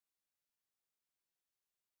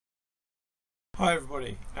Hi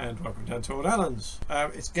everybody and welcome down to Old Alan's.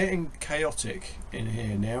 It's getting chaotic in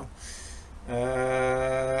here now.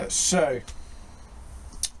 So,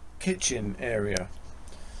 kitchen area.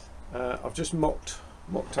 I've just mocked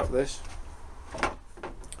up this.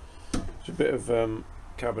 It's a bit of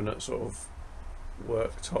cabinet sort of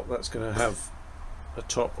worktop that's going to have a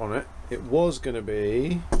top on it. It was going to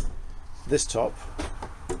be this top,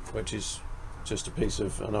 which is just a piece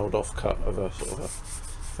of an old offcut of a sort of a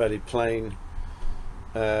fairly plain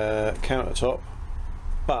countertop,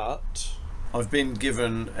 but I've been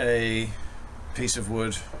given a piece of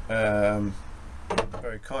wood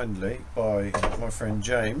very kindly by my friend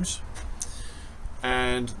James,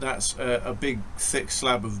 and that's a big thick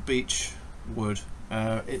slab of beech wood.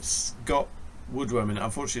 It's got woodworm in it.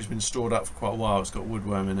 Unfortunately it's been stored up for quite a while. It's got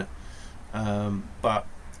woodworm in it, but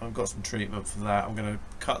I've got some treatment for that. I'm going to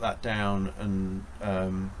cut that down and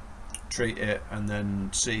treat it and then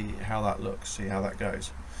see how that looks, see how that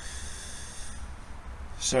goes.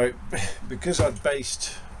 So because I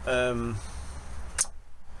based all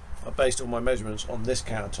my measurements on this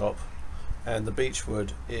countertop, and the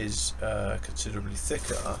beechwood is considerably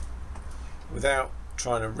thicker, without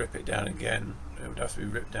trying to rip it down again, it would have to be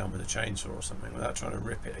ripped down with a chainsaw or something, without trying to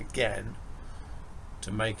rip it again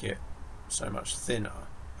to make it so much thinner,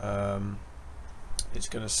 it's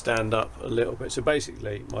going to stand up a little bit. So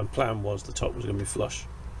basically my plan was the top was going to be flush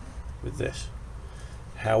with this.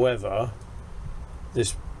 However,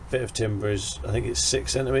 this bit of timber is, I think it's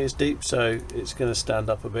 6 centimeters deep, so it's going to stand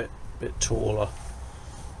up a bit taller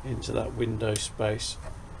into that window space.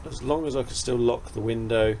 As long as I can still lock the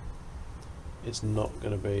window, it's not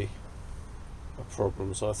going to be a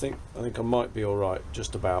problem. So I think I might be all right,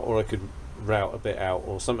 just about, or I could route a bit out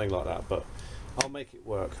or something like that, but I'll make it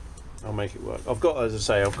work. I'll make it work. I've got, as I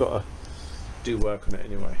say, I've got to do work on it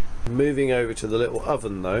anyway. Moving over to the little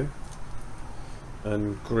oven though,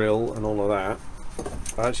 and grill and all of that,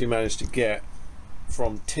 I actually managed to get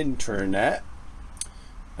from Tinternet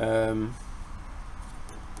a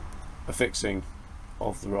fixing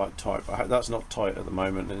of the right type. That's not tight at the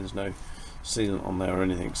moment, and there's no sealant on there or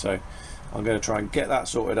anything, so I'm going to try and get that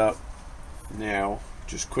sorted up now,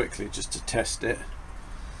 just quickly, just to test it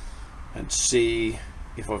and see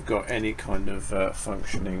if I've got any kind of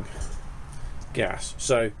functioning gas.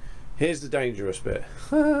 So here's the dangerous bit.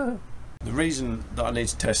 The reason that I need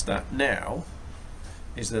to test that now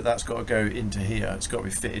is that that's got to go into here. It's got to be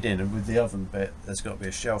fitted in, and with the oven bit there's got to be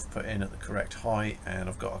a shelf put in at the correct height, and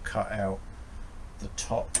I've got to cut out the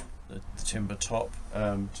top, the timber top,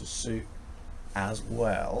 to suit as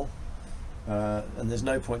well, and there's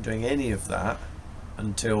no point doing any of that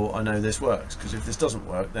until I know this works, because if this doesn't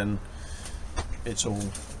work then it's all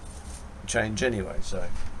change anyway. So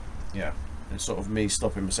yeah, it's sort of me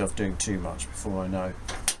stopping myself doing too much before I know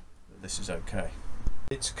that this is okay.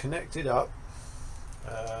 It's connected up.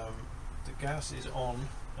 The gas is on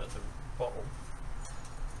at the bottom.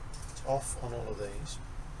 It's off on all of these.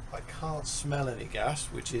 I can't smell any gas,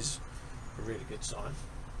 which is a really good sign.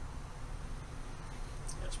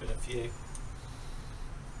 Yeah, it's been a few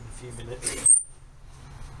minutes,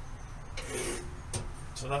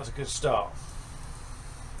 so that's a good start.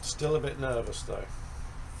 Still a bit nervous though. Let's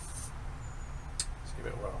give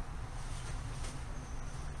it a whirl.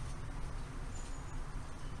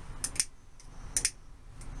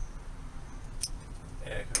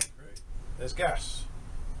 Air coming through. There's gas.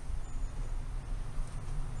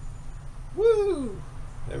 Woo!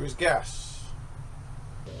 There is gas.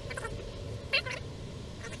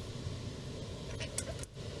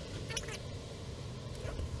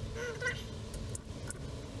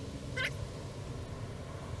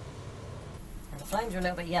 The flames are a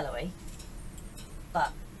little bit yellowy,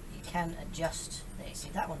 but you can adjust these. See,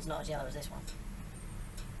 that one's not as yellow as this one,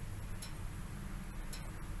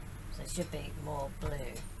 so it should be more blue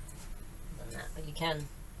than that. But you can,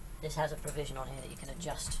 this has a provision on here that you can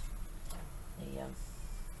adjust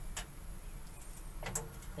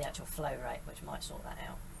the actual flow rate, which might sort that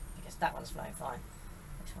out, because that one's flowing fine,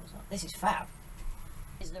 this one's not. This is fab.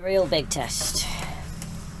 This is the real big test.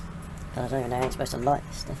 I don't even know how you're supposed to light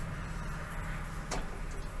this stuff.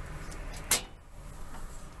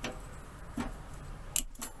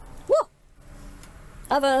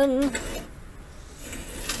 Oven!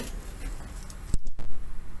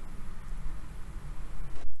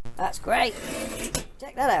 That's great.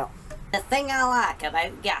 Check that out. The thing I like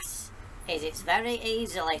about gas is it's very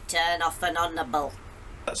easily turn off and onable.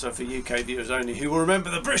 That's for UK viewers only who will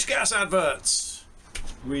remember the British Gas adverts.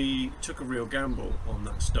 We took a real gamble on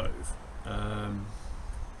that stove, because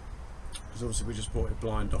obviously we just bought it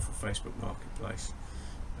blind off of Facebook Marketplace.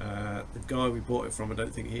 the guy we bought it from, I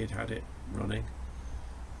don't think he had it running.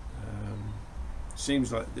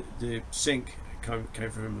 Seems like the sink came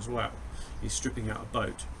from him as well. He's stripping out a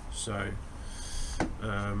boat, so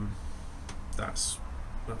that's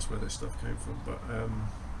where this stuff came from. But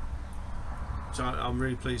so I'm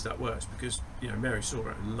really pleased that works, because you know, Mary saw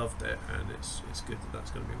it and loved it, and it's good that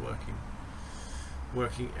that's going to be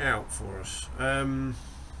working out for us.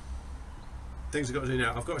 Things I've got to do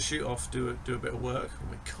now. I've got to shoot off, do a bit of work. Oh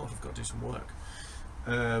my god, I've got to do some work.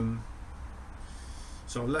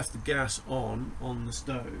 So I left the gas on the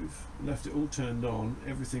stove, left it all turned on,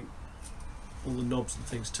 everything, all the knobs and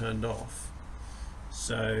things turned off.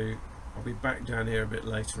 So I'll be back down here a bit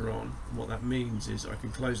later on, and what that means is I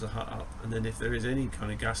can close the hut up, and then if there is any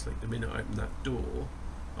kind of gas leak, the minute I open that door,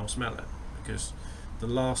 I'll smell it, because the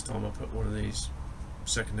last time I put one of these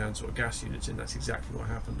second-hand sort of gas units in, that's exactly what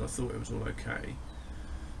happened. I thought it was all okay,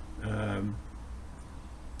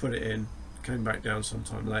 put it in, came back down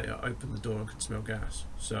sometime later, opened the door and could smell gas.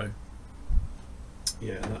 So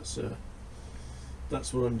yeah,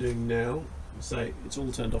 that's what I'm doing now. Say it's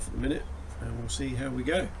all turned off at the minute, and we'll see how we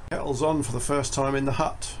go. Kettle's on for the first time in the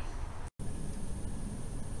hut.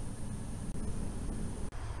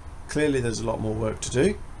 Clearly there's a lot more work to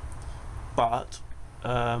do, but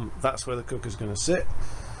that's where the cooker's going to sit.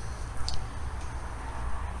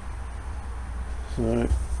 So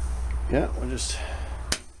yeah, we'll just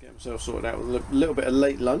get myself sorted out with a little bit of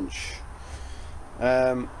late lunch.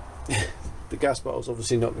 The gas bottle's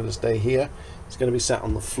obviously not going to stay here. It's going to be sat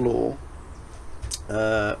on the floor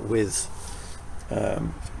with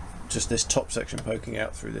just this top section poking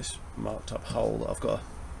out through this marked up hole that I've got.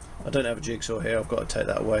 I don't have a jigsaw here. I've got to take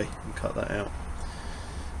that away and cut that out.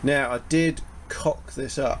 Now I did cock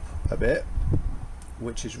this up a bit,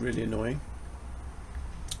 which is really annoying.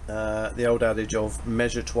 The old adage of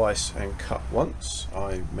measure twice and cut once.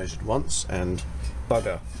 I measured once and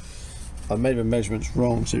bugger, I made my measurements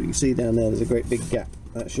wrong, so you can see down there there's a great big gap.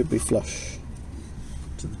 That should be flush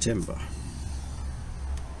to the timber.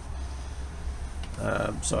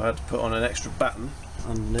 So I had to put on an extra batten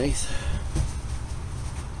underneath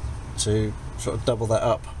to sort of double that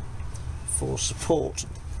up for support.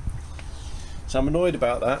 So I'm annoyed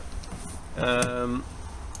about that, and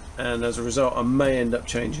as a result I may end up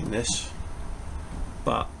changing this,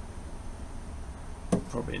 but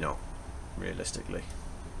probably not realistically.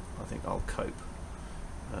 I think I'll cope,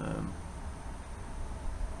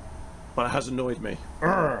 but it has annoyed me.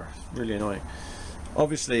 Really annoying.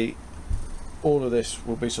 Obviously all of this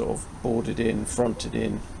will be sort of boarded in, fronted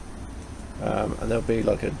in, and there'll be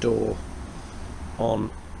like a door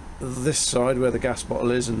on this side where the gas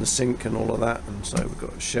bottle is and the sink and all of that, and so we've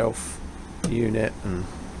got a shelf unit and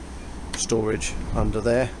storage under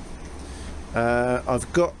there.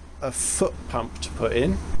 I've got a foot pump to put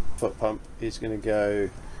in. Foot pump is going to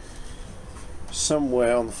go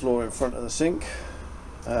somewhere on the floor in front of the sink.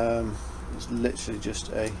 It's literally just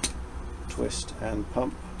a twist and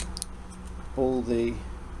pump. All the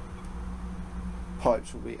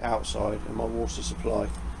pipes will be outside, and my water supply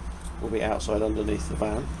will be outside underneath the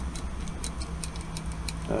van.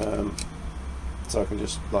 So I can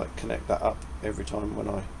just like connect that up every time when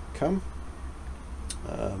I come.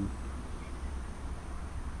 I'll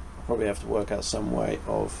probably have to work out some way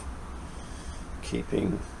of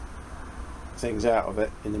keeping things out of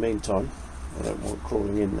it in the meantime. I don't want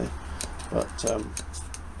crawling in there, but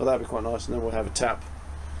that'd be quite nice. And then we'll have a tap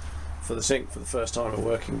for the sink for the first time, a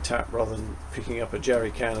working tap, rather than picking up a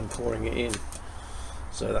jerry can and pouring it in.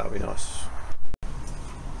 So that'll be nice.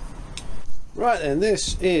 Right then,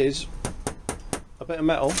 this is a bit of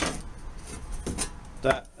metal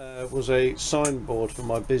that was a signboard for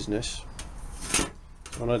my business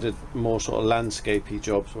when I did more sort of landscapey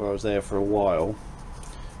jobs where I was there for a while.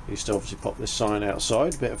 I used to obviously pop this sign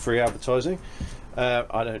outside, a bit of free advertising.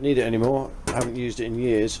 I don't need it anymore, I haven't used it in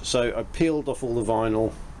years, so I peeled off all the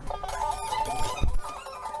vinyl.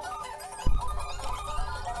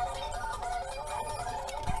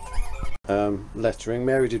 Lettering.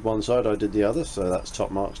 Mary did one side, I did the other, so that's top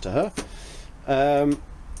marks to her.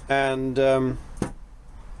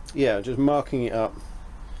 Yeah, just marking it up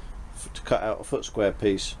to cut out a foot square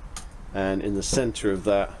piece, and in the center of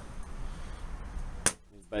that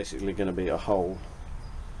is basically going to be a hole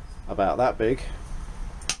about that big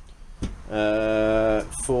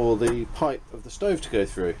for the pipe of the stove to go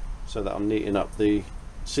through, so that I'm neating up the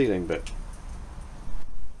ceiling bit.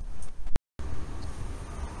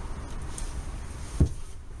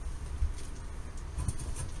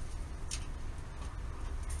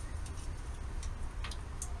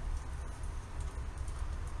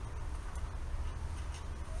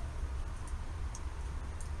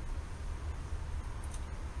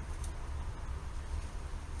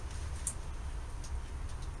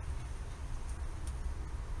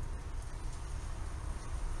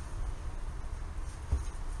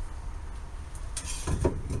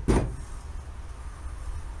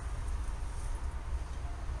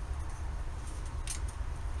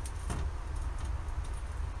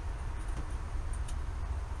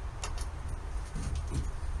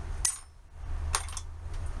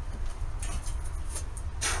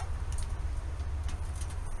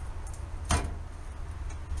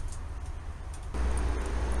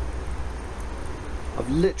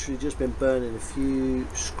 literally just been burning a few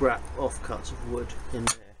scrap offcuts of wood in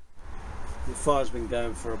there. The fire's been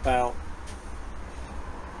going for about,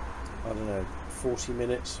 I don't know, 40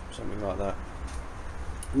 minutes, something like that.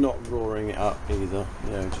 Not roaring it up either,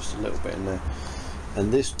 you know, just a little bit in there.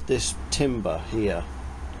 And this timber here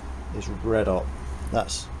is red hot.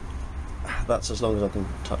 That's as long as I can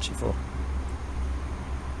touch it for.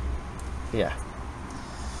 Yeah.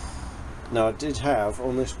 Now I did have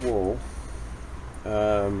on this wall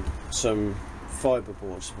some fibre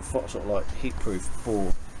boards, sort of like heat-proof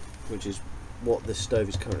board, which is what this stove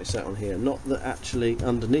is currently sat on here. Not that actually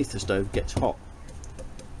underneath the stove gets hot.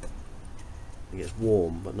 It gets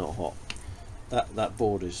warm but not hot. That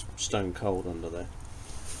board is stone cold under there.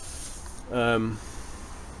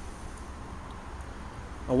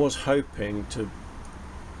 I was hoping to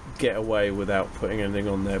get away without putting anything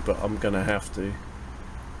on there, but I'm gonna have to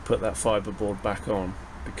put that fibre board back on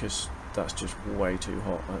because that's just way too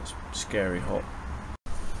hot. That's scary hot.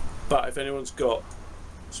 But if anyone's got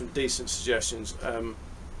some decent suggestions,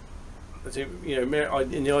 I think, you know,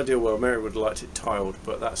 in the ideal world Mary would have liked it tiled,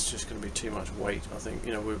 but that's just going to be too much weight. I think,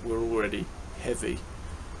 you know, we're already heavy,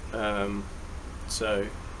 so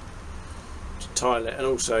to tile it, and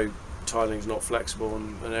also tiling's not flexible,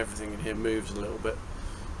 and everything in here moves a little bit,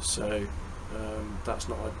 so that's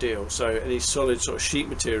not ideal. So any solid sort of sheet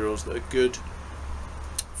materials that are good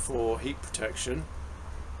for heat protection,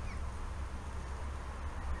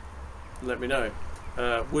 let me know.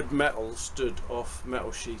 Wood metal stood off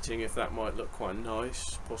metal sheeting, if that might look quite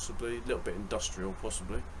nice, possibly a little bit industrial,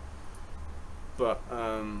 possibly, but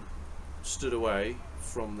stood away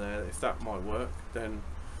from there, if that might work, then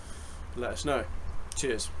let us know.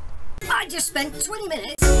 Cheers. I just spent 20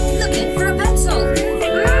 minutes looking for a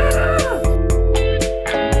pencil.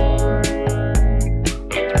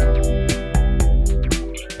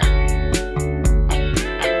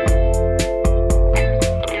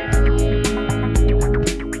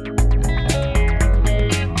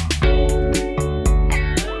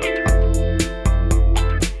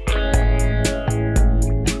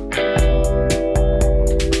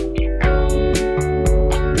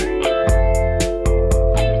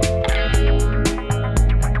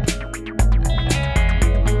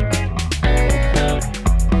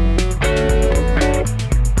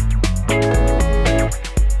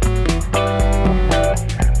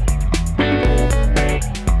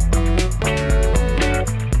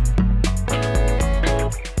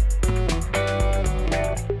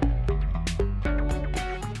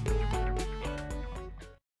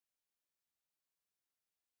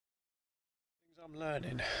 I'm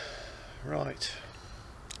learning. Right.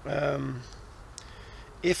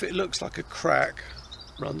 If it looks like a crack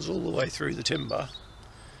runs all the way through the timber,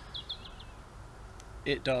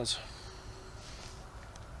 it does.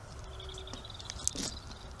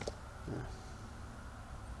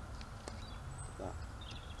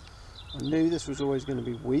 I knew this was always going to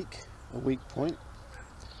be a weak point,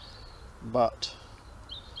 but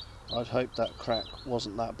I'd hoped that crack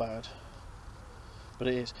wasn't that bad. But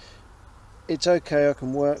it is. It's okay, I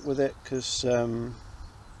can work with it because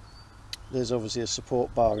there's obviously a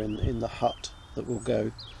support bar in the hut that will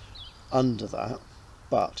go under that,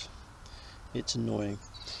 but it's annoying.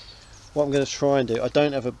 What I'm going to try and do, I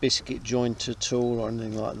don't have a biscuit jointer tool or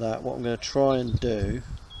anything like that. What I'm going to try and do,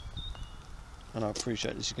 and I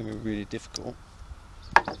appreciate this is going to be really difficult,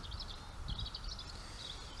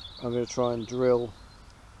 I'm going to try and drill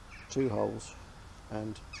 2 holes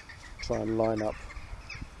and try and line up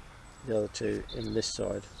the other 2 in this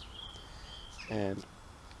side and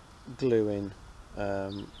glue in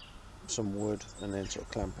some wood and then sort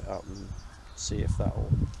of clamp it up and see if that'll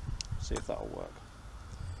work.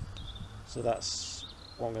 So that's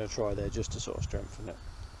what I'm going to try there, just to sort of strengthen it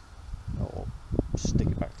or stick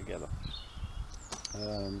it back together.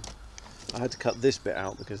 I had to cut this bit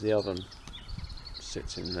out because the oven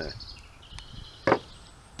sits in there.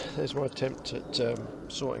 There's my attempt at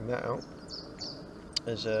sorting that out.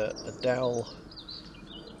 There's a dowel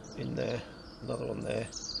in there, another one there.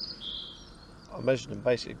 I measured them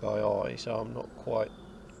basically by eye, so I'm not quite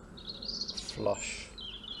flush.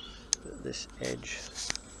 But this edge,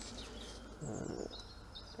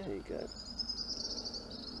 there you go.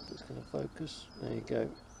 Just going to focus. There you go.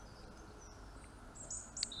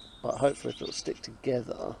 But hopefully if it'll stick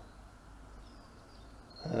together,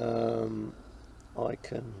 I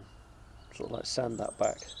can sort of like sand that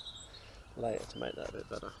back later to make that a bit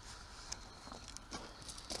better.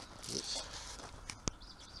 It's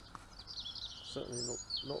certainly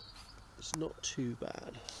it's not too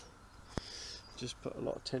bad. Just put a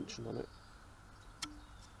lot of tension on it.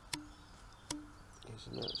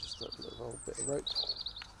 So now it's just that little old bit of rope.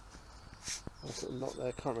 Nice little knot there.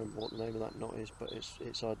 I can't remember what the name of that knot is, but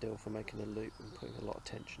it's ideal for making a loop and putting a lot of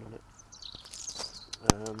tension on it.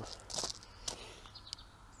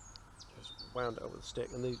 Just wound it up with a stick,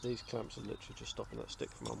 and these clamps are literally just stopping that stick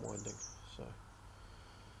from unwinding. So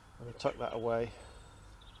I'm going to tuck that away.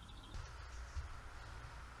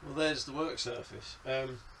 Well, there's the work surface. I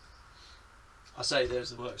say there's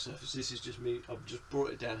the work surface. This is just me. I've just brought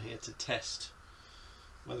it down here to test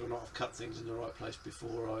whether or not I've cut things in the right place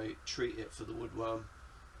before I treat it for the woodworm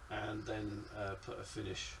and then put a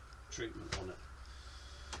finish treatment on it.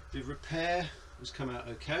 The repair has come out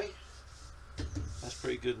okay. That's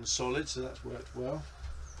pretty good and solid, so that's worked well.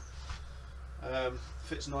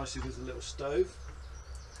 Fits nicely with the little stove.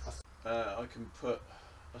 I can put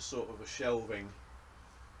a sort of a shelving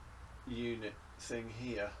unit thing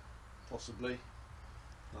here, possibly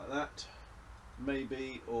like that,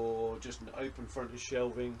 maybe, or just an open fronted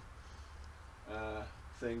shelving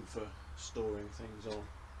thing for storing things on.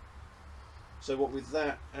 So what with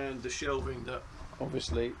that and the shelving that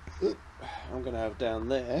obviously I'm going to have down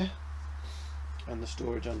there and the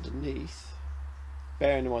storage underneath,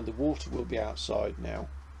 bearing in mind the water will be outside now,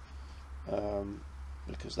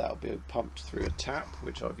 because that'll be pumped through a tap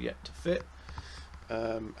which I've yet to fit,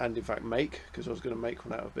 and in fact make, because I was going to make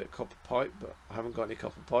one out of a bit of copper pipe, but I haven't got any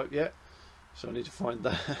copper pipe yet, so I need to find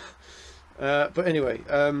that. But anyway,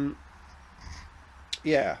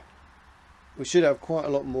 yeah, we should have quite a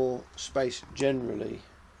lot more space generally,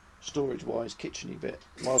 storage wise, kitcheny bit,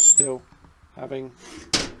 while still having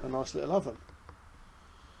a nice little oven.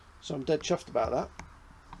 So I'm dead chuffed about that.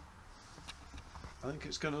 I think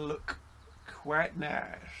it's going to look quite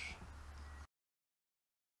nice.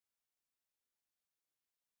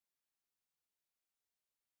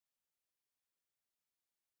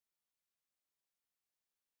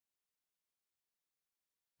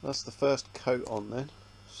 That's the first coat on then,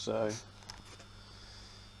 so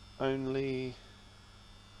only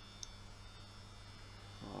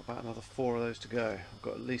about another 4 of those to go. I've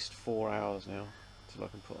got at least 4 hours now until I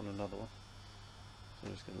can put on another one. So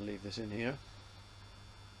I'm just going to leave this in here,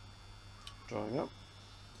 drying up,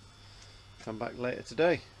 come back later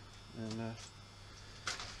today and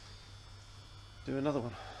do another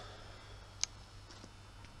one.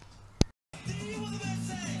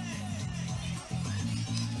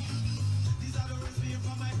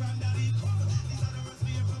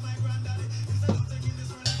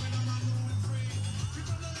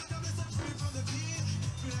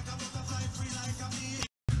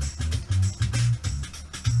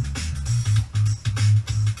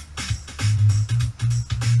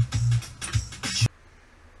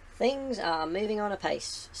 Things are moving on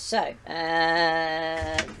apace. So,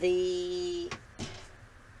 the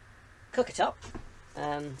cooker top,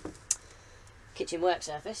 kitchen work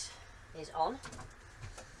surface, is on.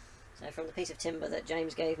 So from the piece of timber that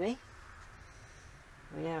James gave me,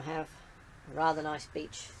 we now have a rather nice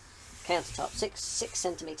beech countertop, 6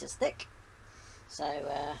 centimetres thick. So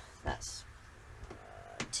that's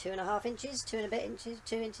 2.5 inches, 2 and a bit inches.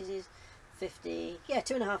 2 inches is 50, yeah,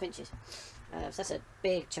 2.5 inches. So that's a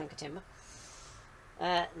big chunk of timber.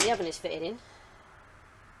 The oven is fitted in,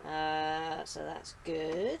 so that's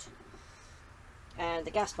good. And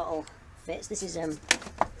the gas bottle fits. This is sorry,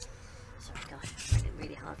 gosh, making it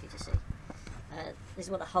really hard for you to see. This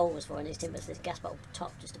is what the hole was for in these timbers. This gas bottle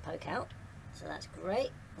top just to poke out. So that's great.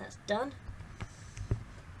 That's done.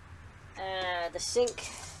 The sink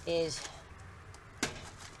is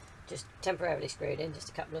just temporarily screwed in. Just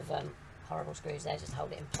a couple of horrible screws there just to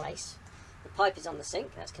hold it in place. The pipe is on the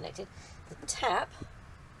sink, that's connected. The tap,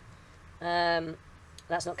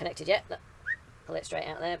 that's not connected yet. Look, pull it straight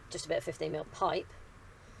out there, just a bit of 15mm pipe,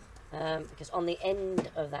 because on the end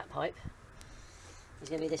of that pipe is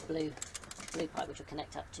going to be this blue pipe which will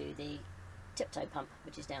connect up to the tiptoe pump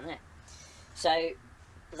which is down there. So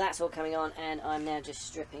that's all coming on, and I'm now just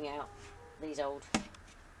stripping out these old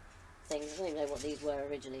things. I don't even know what these were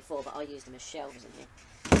originally for, but I use them as shelves in here.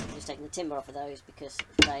 I'm just taking the timber off of those because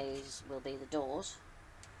those will be the doors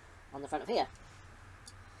on the front of here.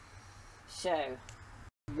 So,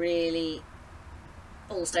 really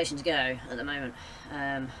all stations go at the moment,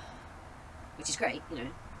 which is great, you know.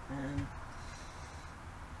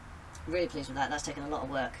 Really pleased with that. That's taken a lot of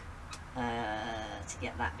work to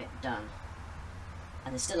get that bit done,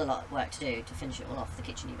 and there's still a lot of work to do to finish it all off, the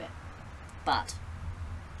kitcheny bit, but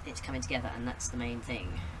it's coming together, and that's the main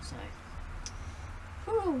thing. So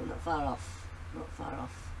whew, not far off, not far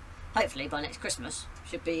off. Hopefully by next Christmas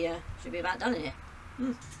should be about done in here.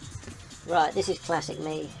 Right, this is classic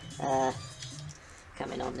me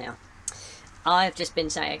coming on now. I've just been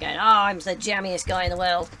saying again, oh, I'm the jammiest guy in the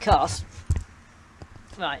world, because,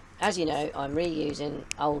 right, as you know, I'm reusing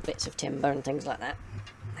old bits of timber and things like that.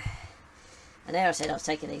 And there I said I was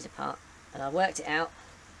taking these apart, and I worked it out.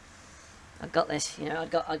 I got this, you know, I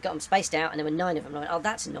got them spaced out, and there were 9 of them. And I went, oh,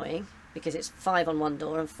 that's annoying, because it's 5 on one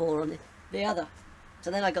door and 4 on the other.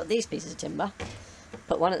 So then I got these pieces of timber,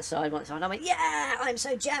 put one at the side, one at the side, and I went, yeah, I'm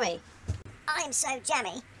so jammy. I'm so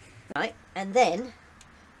jammy. Right, and then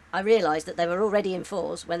I realised that they were already in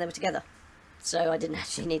 4s when they were together. So I didn't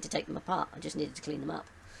actually need to take them apart, I just needed to clean them up.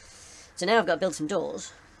 So now I've got to build some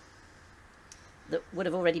doors that would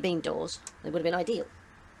have already been doors. They would have been ideal.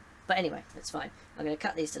 But anyway, that's fine. I'm going to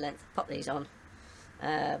cut these to length, pop these on.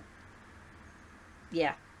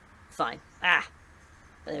 Yeah, fine. But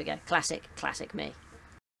there we go. Classic me.